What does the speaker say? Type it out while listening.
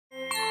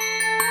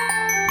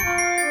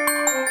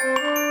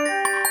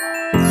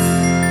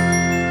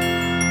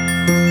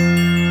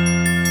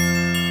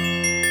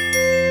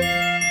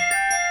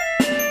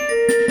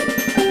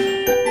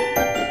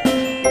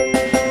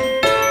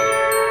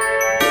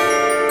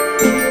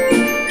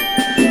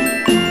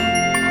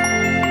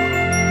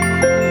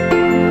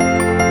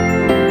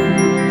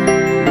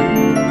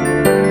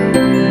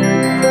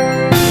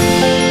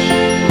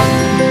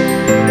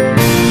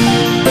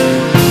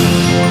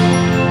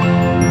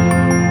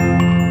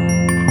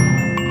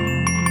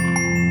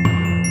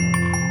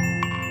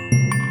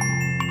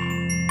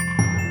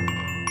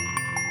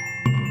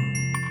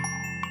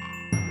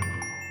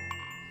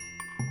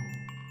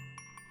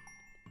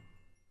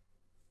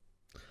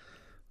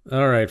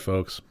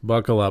folks,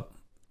 buckle up.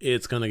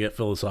 It's going to get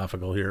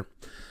philosophical here.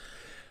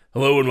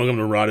 Hello and welcome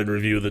to Rotted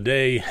Review of the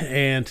Day,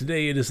 and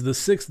today it is the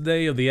 6th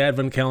day of the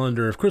Advent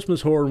calendar of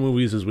Christmas horror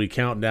movies as we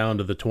count down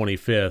to the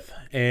 25th,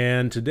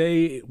 and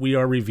today we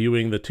are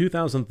reviewing the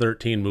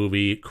 2013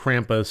 movie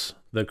Krampus,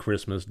 the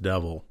Christmas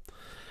Devil.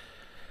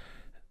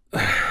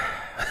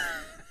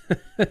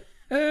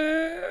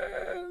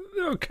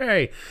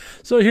 Okay,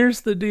 so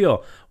here's the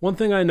deal. One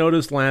thing I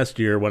noticed last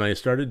year when I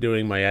started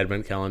doing my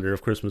Advent calendar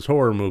of Christmas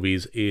horror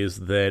movies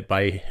is that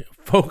by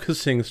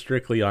focusing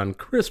strictly on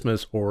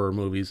Christmas horror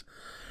movies,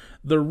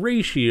 the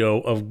ratio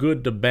of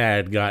good to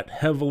bad got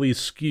heavily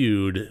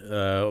skewed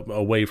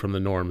away from the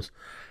norms.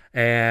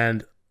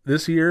 And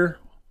this year,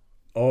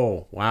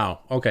 oh, wow.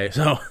 Okay,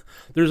 so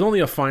there's only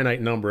a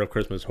finite number of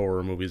Christmas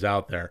horror movies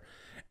out there.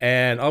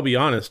 And I'll be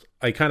honest,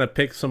 I kind of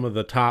picked some of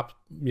the top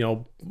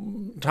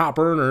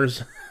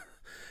earners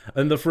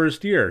in the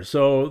first year.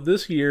 So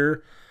this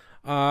year,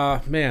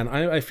 man,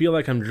 I feel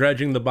like I'm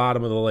dredging the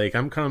bottom of the lake.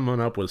 I'm coming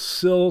up with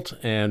silt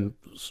and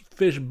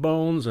fish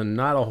bones and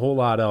not a whole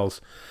lot else.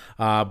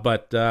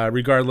 But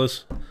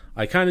regardless,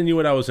 I kind of knew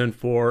what I was in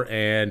for,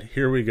 and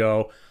here we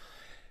go.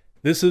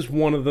 This is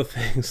one of the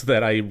things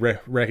that I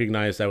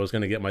recognized I was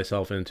going to get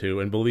myself into,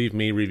 and believe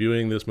me,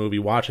 reviewing this movie,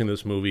 watching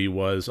this movie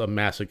was a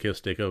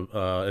masochistic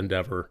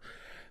endeavor.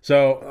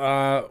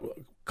 So,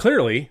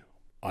 clearly,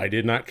 I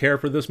did not care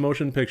for this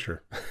motion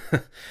picture.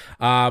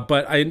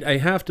 But I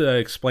have to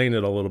explain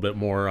it a little bit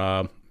more.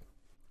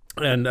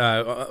 And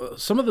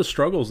some of the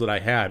struggles that I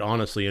had,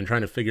 honestly, in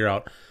trying to figure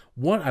out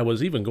what I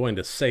was even going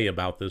to say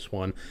about this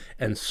one,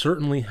 and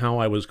certainly how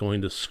I was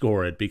going to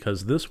score it,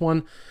 because this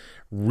one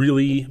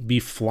really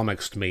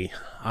beflummoxed me.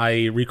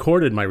 I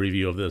recorded my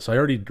review of this. I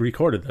already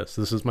recorded this.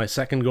 This is my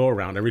second go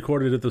around. I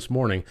recorded it this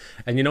morning.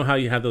 And you know how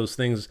you have those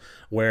things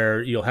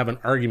where you'll have an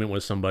argument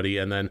with somebody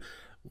and then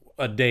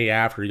a day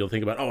after you'll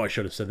think about, oh, I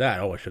should have said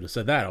that. Oh, I should have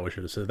said that. Oh, I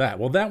should have said that.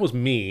 Well, that was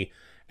me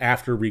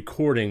after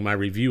recording my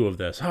review of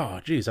this. Oh,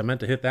 geez, I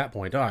meant to hit that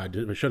point. Oh, I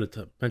should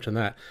have mentioned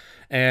that.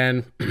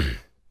 And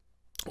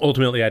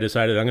ultimately I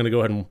decided I'm going to go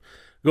ahead and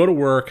go to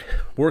work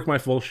my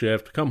full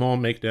shift, come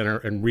home, make dinner,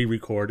 and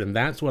re-record, and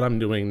that's what I'm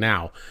doing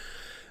now.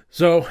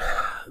 So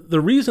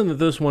the reason that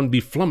this one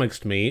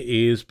beflummoxed me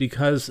is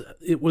because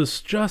it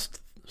was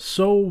just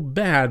so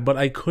bad, but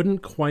I couldn't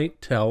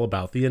quite tell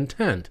about the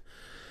intent.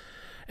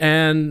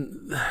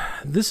 And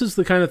this is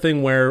the kind of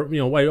thing where,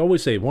 I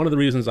always say one of the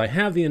reasons I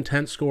have the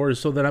intent score is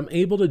so that I'm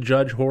able to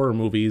judge horror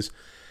movies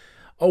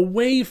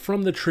away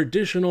from the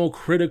traditional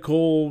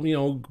critical,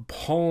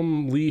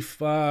 palm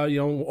leaf,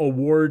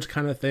 awards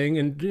kind of thing,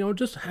 and,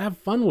 just have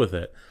fun with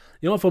it.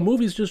 If a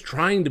movie's just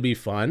trying to be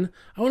fun,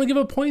 I want to give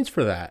it points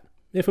for that,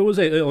 if it was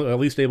at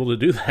least able to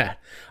do that.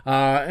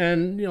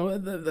 And,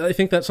 I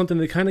think that's something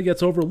that kind of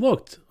gets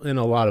overlooked in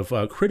a lot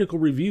of critical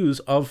reviews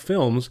of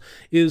films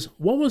is,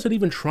 what was it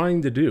even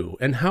trying to do,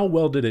 and how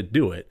well did it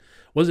do it?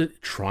 Was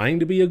it trying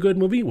to be a good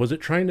movie? Was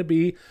it trying to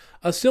be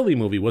a silly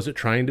movie? Was it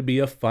trying to be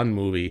a fun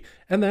movie?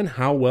 And then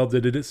how well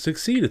did it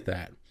succeed at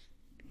that?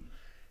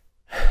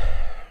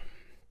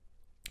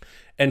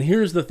 And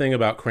here's the thing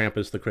about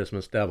Krampus, the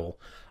Christmas Devil.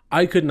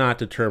 I could not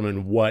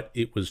determine what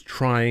it was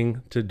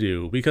trying to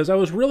do, because I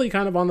was really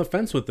kind of on the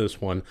fence with this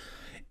one.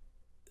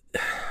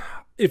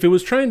 If it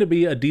was trying to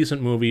be a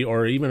decent movie,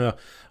 or even a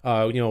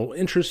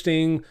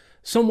interesting,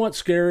 somewhat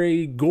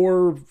scary,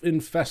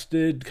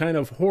 gore-infested kind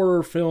of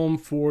horror film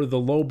for the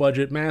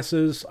low-budget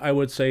masses, I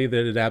would say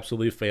that it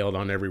absolutely failed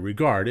on every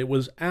regard. It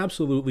was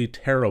absolutely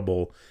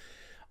terrible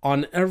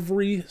on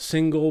every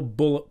single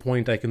bullet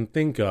point I can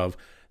think of.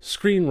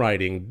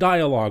 Screenwriting,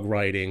 dialogue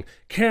writing,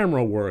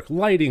 camera work,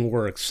 lighting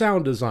work,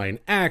 sound design,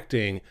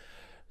 acting,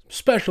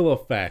 special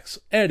effects,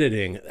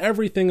 editing,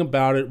 everything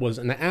about it was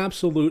an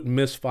absolute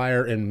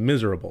misfire and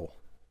miserable.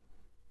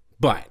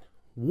 But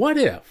what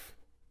if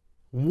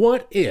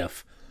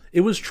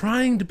it was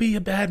trying to be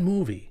a bad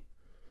movie?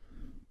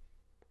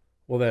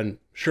 Well, then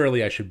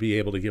surely I should be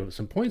able to give it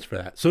some points for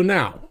that. So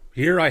now,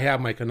 here I have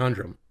my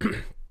conundrum.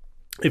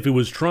 If it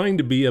was trying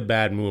to be a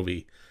bad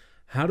movie,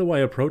 how do I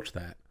approach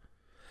that?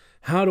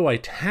 How do I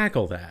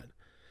tackle that?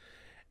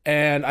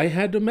 And I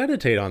had to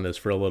meditate on this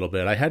for a little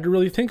bit. I had to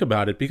really think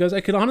about it, because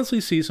I could honestly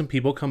see some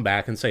people come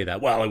back and say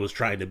that, well, it was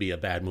trying to be a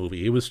bad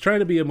movie. It was trying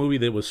to be a movie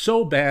that was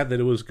so bad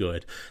that it was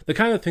good. The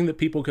kind of thing that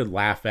people could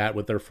laugh at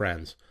with their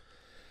friends.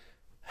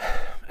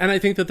 And I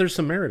think that there's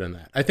some merit in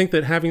that. I think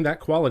that having that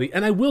quality,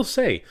 and I will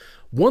say,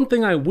 one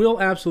thing I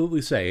will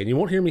absolutely say, and you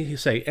won't hear me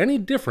say any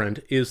different,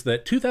 is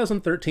that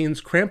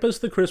 2013's Krampus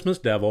the Christmas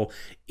Devil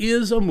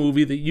is a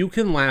movie that you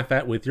can laugh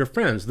at with your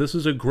friends. This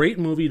is a great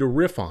movie to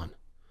riff on.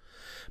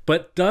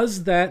 But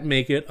does that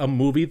make it a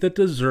movie that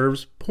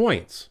deserves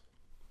points?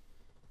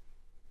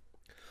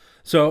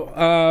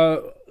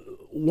 So,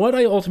 what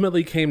I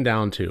ultimately came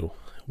down to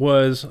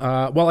was,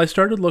 I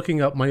started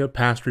looking up my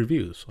past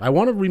reviews. I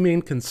want to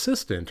remain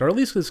consistent, or at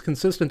least as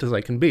consistent as I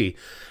can be,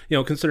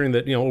 considering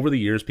that, over the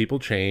years people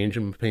change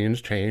and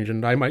opinions change,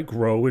 and I might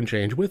grow and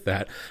change with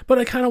that. But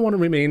I kind of want to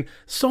remain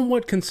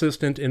somewhat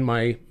consistent in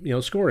my,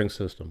 scoring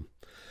system.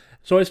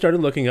 So I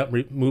started looking up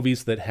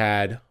movies that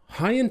had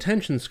high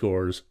intention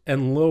scores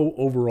and low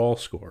overall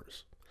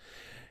scores.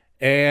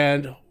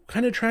 And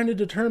kind of trying to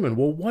determine,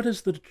 well, what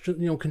is the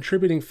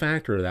contributing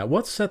factor of that?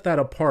 What set that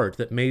apart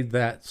that made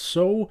that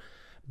so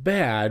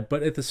bad,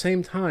 but at the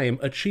same time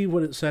achieve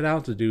what it set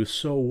out to do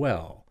so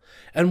well?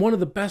 And one of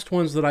the best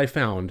ones that I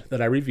found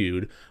that I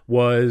reviewed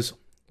was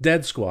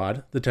Dead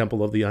Squad, The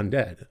Temple of the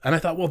Undead. And I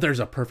thought, well, there's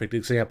a perfect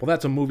example.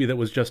 That's a movie that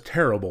was just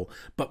terrible,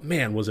 but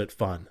man, was it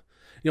fun.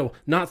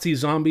 Nazi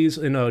zombies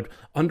in a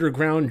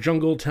underground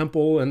jungle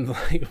temple and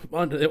like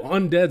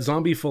undead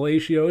zombie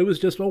fellatio. It was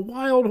just a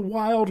wild,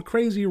 wild,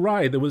 crazy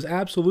ride that was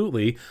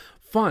absolutely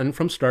fun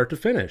from start to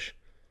finish.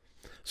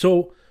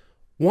 So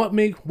what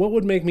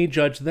would make me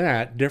judge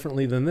that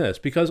differently than this?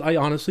 Because I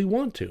honestly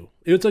want to.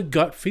 It's a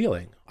gut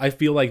feeling. I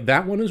feel like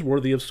that one is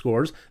worthy of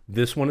scores.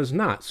 This one is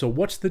not. So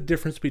what's the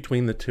difference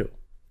between the two?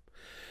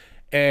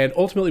 And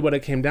ultimately what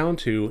it came down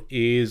to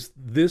is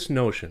this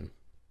notion.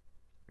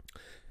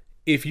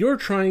 If you're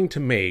trying to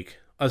make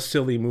a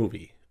silly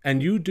movie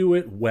and you do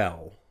it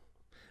well,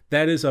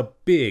 that is a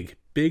big,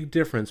 big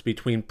difference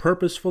between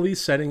purposefully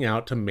setting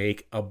out to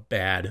make a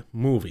bad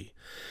movie.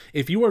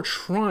 If you are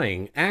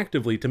trying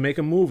actively to make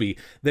a movie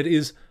that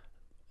is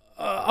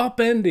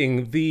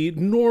upending the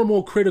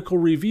normal critical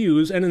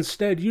reviews and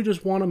instead you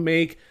just want to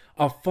make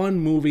a fun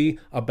movie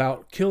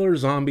about killer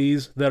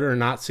zombies that are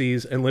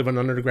Nazis and live in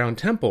an underground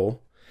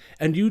temple,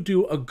 and you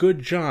do a good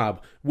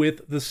job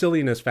with the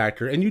silliness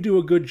factor, and you do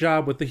a good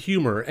job with the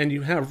humor, and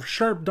you have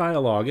sharp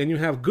dialogue, and you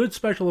have good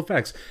special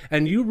effects,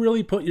 and you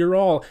really put your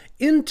all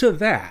into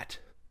that,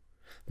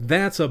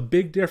 that's a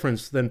big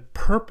difference than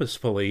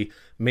purposefully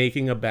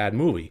making a bad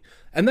movie.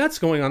 And that's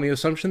going on the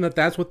assumption that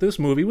that's what this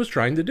movie was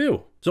trying to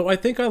do. So I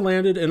think I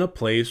landed in a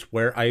place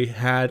where I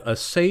had a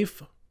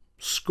safe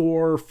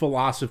score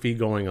philosophy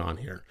going on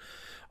here.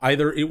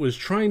 Either it was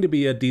trying to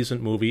be a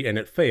decent movie and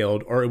it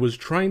failed, or it was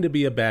trying to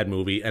be a bad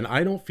movie, and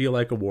I don't feel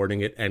like awarding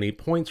it any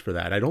points for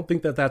that. I don't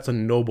think that that's a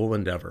noble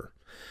endeavor.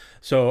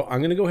 So I'm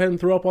going to go ahead and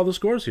throw up all the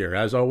scores here.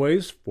 As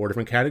always, 4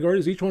 different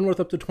categories, each one worth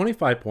up to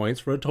 25 points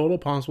for a total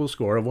possible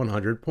score of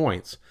 100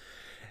 points.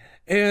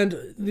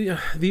 And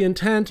the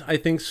intent, I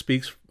think,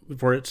 speaks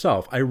for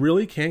itself. I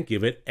really can't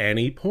give it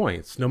any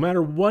points, no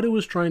matter what it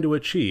was trying to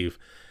achieve.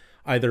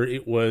 Either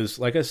it was,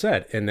 like I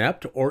said,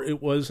 inept, or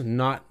it was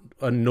not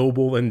a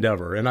noble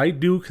endeavor. And I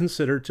do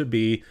consider to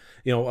be,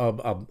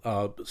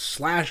 a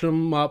slash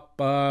 'em up,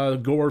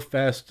 gore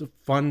fest,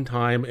 fun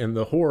time in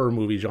the horror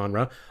movie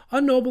genre, a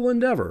noble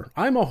endeavor.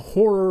 I'm a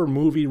horror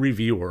movie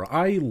reviewer.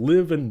 I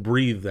live and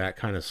breathe that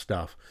kind of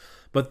stuff.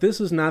 But this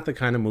is not the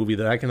kind of movie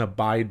that I can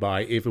abide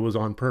by if it was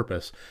on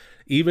purpose,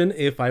 even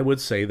if I would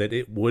say that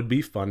it would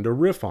be fun to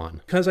riff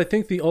on. Because I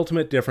think the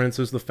ultimate difference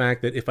is the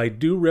fact that if I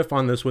do riff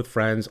on this with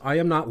friends, I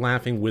am not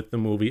laughing with the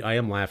movie, I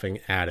am laughing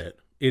at it.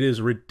 It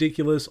is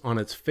ridiculous on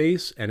its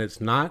face, and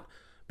it's not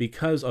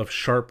because of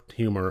sharp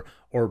humor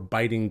or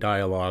biting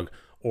dialogue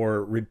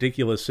or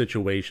ridiculous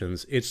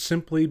situations. It's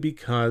simply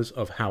because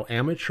of how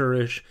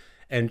amateurish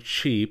and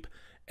cheap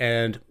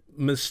and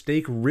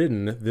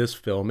mistake-ridden this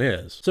film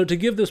is. So to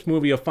give this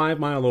movie a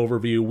 5-mile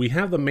overview, we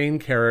have the main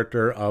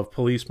character of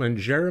policeman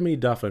Jeremy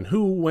Duffin,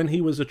 who, when he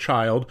was a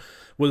child,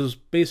 was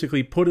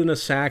basically put in a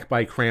sack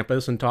by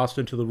Krampus and tossed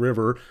into the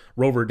river,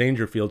 Rover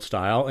Dangerfield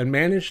style, and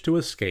managed to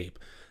escape.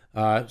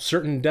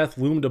 Certain death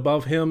loomed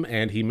above him,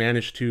 and he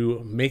managed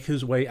to make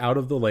his way out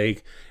of the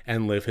lake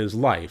and live his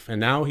life. And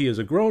now he is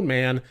a grown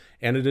man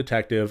and a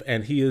detective,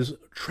 and he is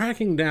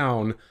tracking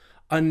down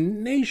a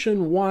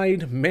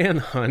nationwide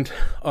manhunt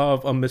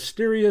of a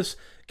mysterious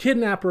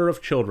kidnapper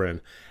of children.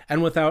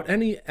 And without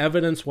any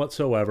evidence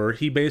whatsoever,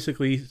 he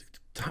basically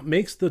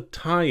makes the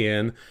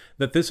tie-in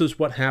that this is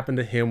what happened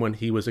to him when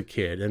he was a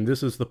kid, and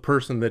this is the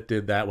person that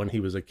did that when he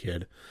was a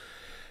kid.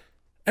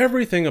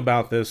 Everything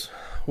about this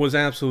was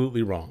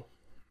absolutely wrong.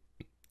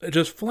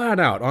 Just flat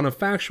out, on a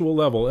factual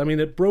level. I mean,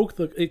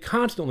 it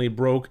constantly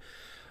broke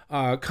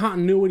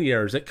continuity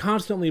errors. It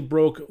constantly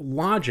broke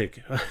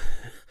logic.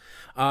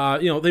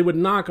 They would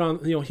knock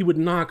on, he would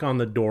knock on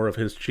the door of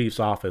his chief's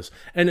office,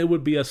 and it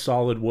would be a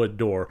solid wood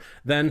door.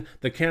 Then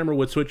the camera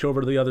would switch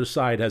over to the other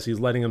side as he's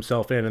letting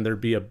himself in, and there'd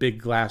be a big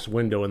glass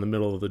window in the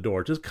middle of the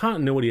door. Just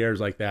continuity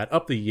errors like that,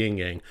 up the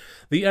yin-yang.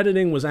 The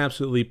editing was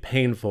absolutely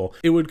painful.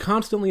 It would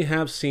constantly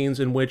have scenes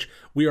in which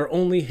we are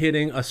only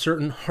hitting a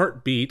certain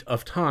heartbeat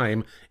of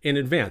time in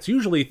advance.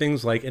 Usually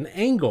things like an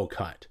angle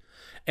cut.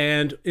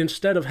 And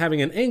instead of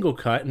having an angle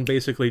cut and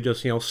basically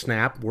just,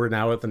 snap, we're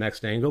now at the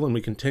next angle and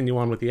we continue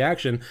on with the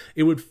action,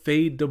 it would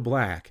fade to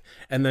black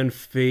and then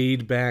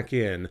fade back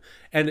in.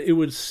 And it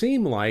would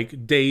seem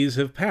like days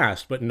have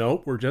passed, but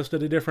nope, we're just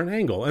at a different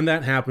angle. And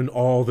that happened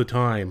all the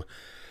time.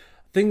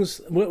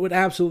 Things would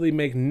absolutely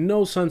make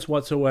no sense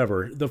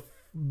whatsoever. The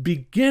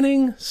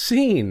beginning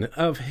scene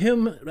of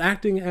him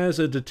acting as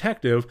a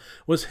detective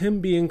was him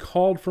being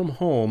called from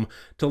home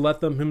to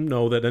let him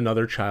know that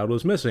another child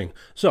was missing.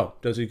 So,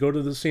 does he go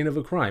to the scene of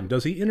a crime?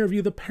 Does he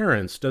interview the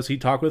parents? Does he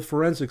talk with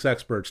forensics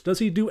experts? Does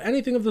he do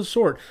anything of the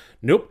sort?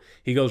 Nope.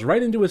 He goes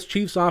right into his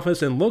chief's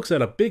office and looks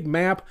at a big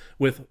map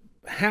with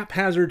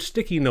haphazard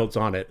sticky notes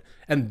on it.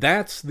 And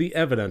that's the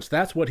evidence.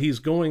 That's what he's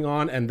going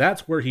on, and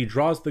that's where he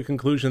draws the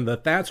conclusion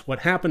that that's what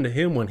happened to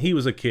him when he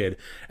was a kid.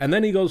 And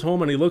then he goes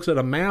home and he looks at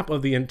a map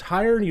of the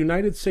entire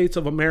United States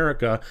of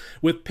America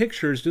with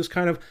pictures just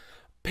kind of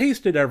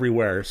pasted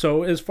everywhere.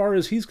 So as far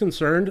as he's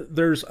concerned,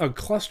 there's a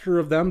cluster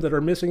of them that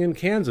are missing in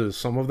Kansas,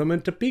 some of them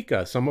in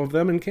Topeka, some of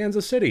them in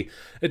Kansas City.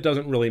 It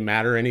doesn't really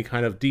matter any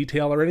kind of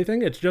detail or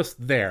anything. It's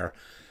just there.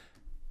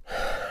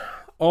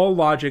 All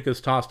logic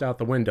is tossed out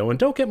the window. And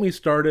don't get me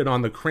started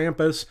on the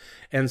Krampus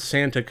and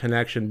Santa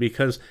connection,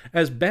 because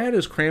as bad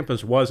as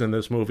Krampus was in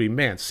this movie,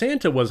 man,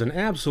 Santa was an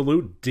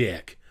absolute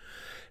dick.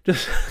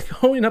 Just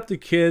going up to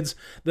kids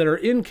that are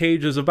in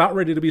cages about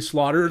ready to be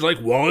slaughtered, like,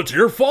 well, it's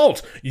your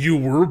fault. You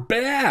were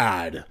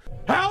bad.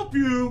 Help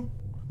you,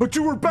 but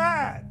you were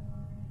bad.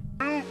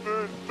 You've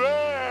been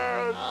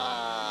bad.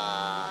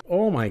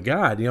 Oh my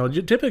God. You know,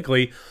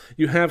 typically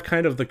you have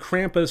kind of the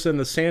Krampus and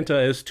the Santa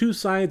as two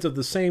sides of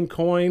the same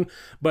coin,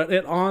 but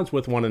at odds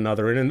with one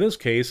another. And in this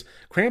case,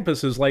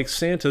 Krampus is like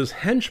Santa's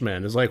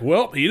henchman. Is like,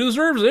 well, he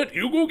deserves it.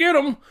 You go get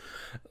him.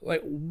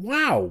 Like,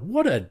 wow,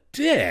 what a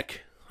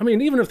dick. I mean,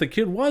 even if the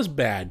kid was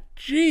bad,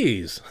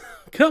 geez,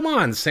 come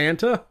on,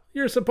 Santa.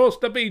 You're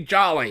supposed to be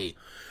jolly.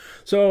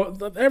 So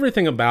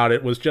everything about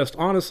it was just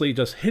honestly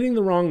just hitting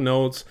the wrong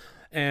notes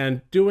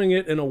and doing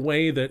it in a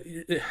way that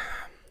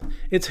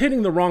it's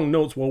hitting the wrong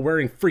notes while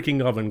wearing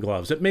freaking oven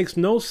gloves. It makes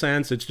no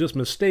sense. It's just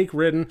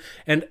mistake-ridden,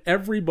 and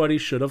everybody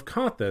should have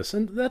caught this.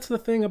 And that's the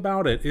thing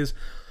about it is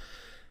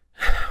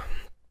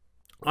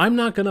I'm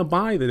not going to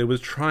buy that it was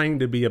trying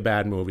to be a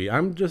bad movie.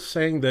 I'm just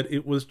saying that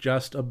it was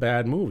just a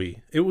bad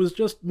movie. It was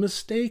just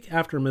mistake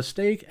after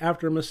mistake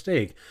after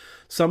mistake.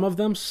 Some of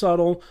them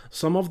subtle,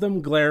 some of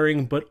them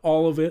glaring, but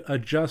all of it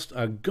just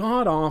a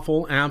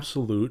god-awful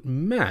absolute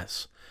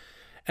mess.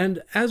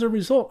 And as a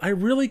result, I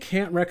really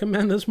can't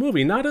recommend this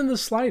movie, not in the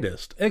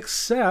slightest,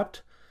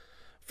 except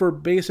for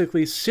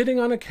basically sitting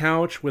on a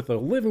couch with a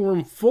living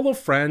room full of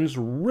friends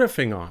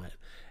riffing on it.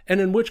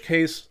 And in which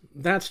case,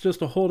 that's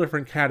just a whole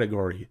different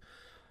category.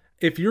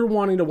 If you're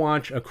wanting to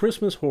watch a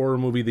Christmas horror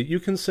movie that you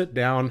can sit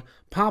down,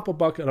 pop a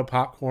bucket of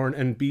popcorn,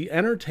 and be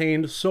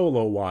entertained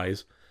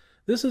solo-wise,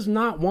 this is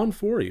not one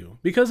for you,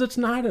 because it's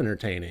not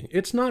entertaining.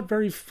 It's not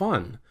very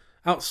fun,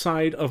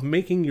 outside of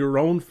making your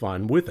own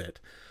fun with it,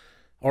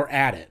 or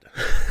at it.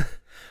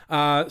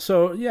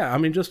 So yeah, I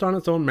mean, just on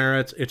its own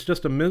merits, it's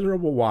just a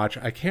miserable watch.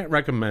 I can't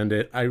recommend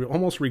it. I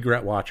almost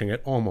regret watching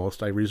it.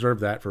 Almost. I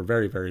reserve that for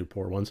very, very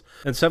poor ones.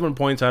 And 7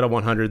 points out of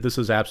 100. This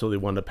is absolutely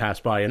one to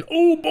pass by. And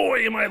oh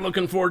boy, am I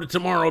looking forward to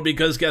tomorrow,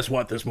 because guess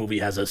what? This movie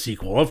has a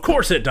sequel. Of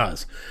course it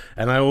does.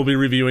 And I will be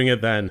reviewing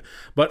it then.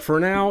 But for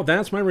now,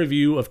 that's my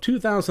review of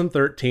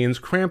 2013's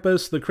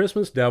Krampus, the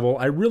Christmas Devil.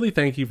 I really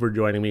thank you for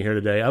joining me here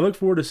today. I look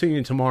forward to seeing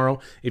you tomorrow.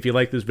 If you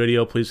like this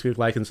video, please click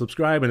like and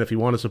subscribe. And if you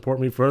want to support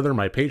me further,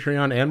 my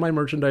Patreon and my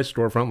merchandise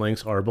storefront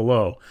links are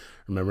below.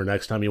 Remember,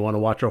 next time you want to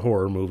watch a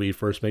horror movie,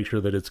 first make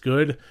sure that it's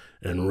good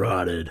and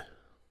rotted.